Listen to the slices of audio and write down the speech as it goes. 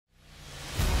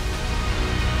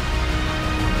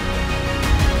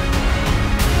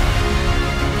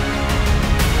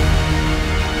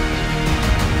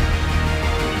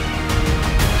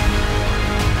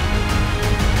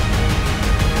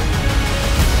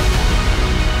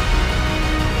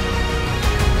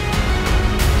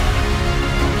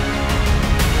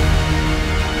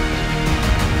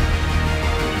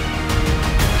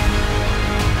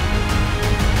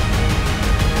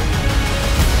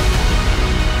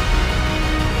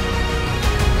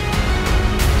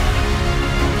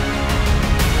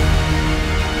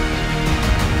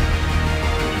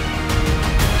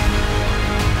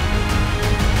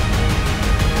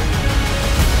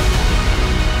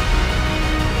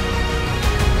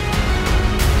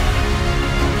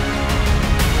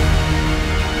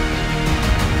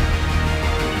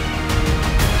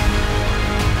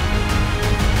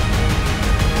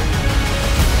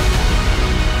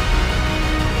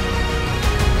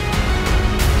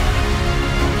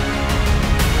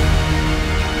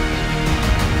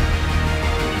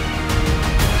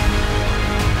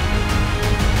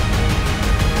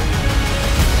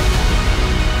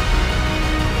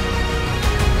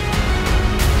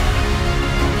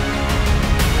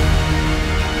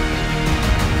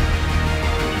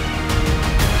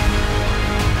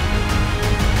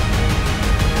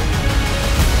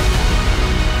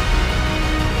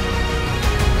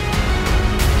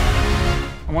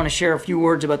I want to share a few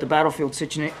words about the battlefield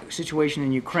situation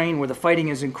in Ukraine, where the fighting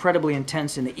is incredibly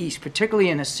intense in the east, particularly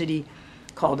in a city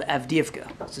called Avdiivka.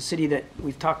 It's a city that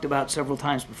we've talked about several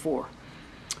times before.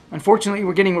 Unfortunately,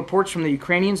 we're getting reports from the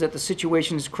Ukrainians that the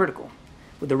situation is critical,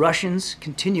 with the Russians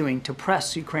continuing to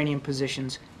press Ukrainian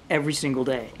positions every single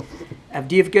day.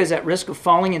 Avdiivka is at risk of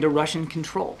falling into Russian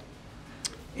control.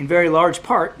 In very large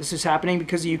part, this is happening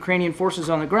because the Ukrainian forces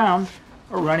on the ground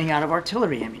are running out of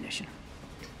artillery ammunition.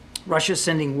 Russia is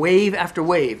sending wave after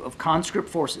wave of conscript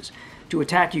forces to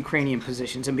attack Ukrainian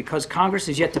positions, and because Congress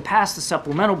has yet to pass the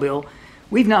supplemental bill,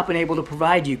 we've not been able to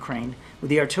provide Ukraine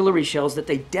with the artillery shells that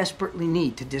they desperately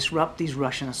need to disrupt these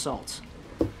Russian assaults.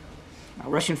 Now,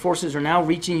 Russian forces are now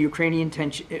reaching Ukrainian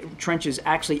trenches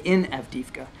actually in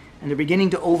Avdiivka, and they're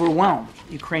beginning to overwhelm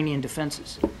Ukrainian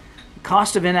defenses. The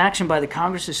cost of inaction by the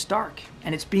Congress is stark,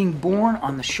 and it's being borne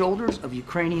on the shoulders of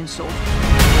Ukrainian soldiers.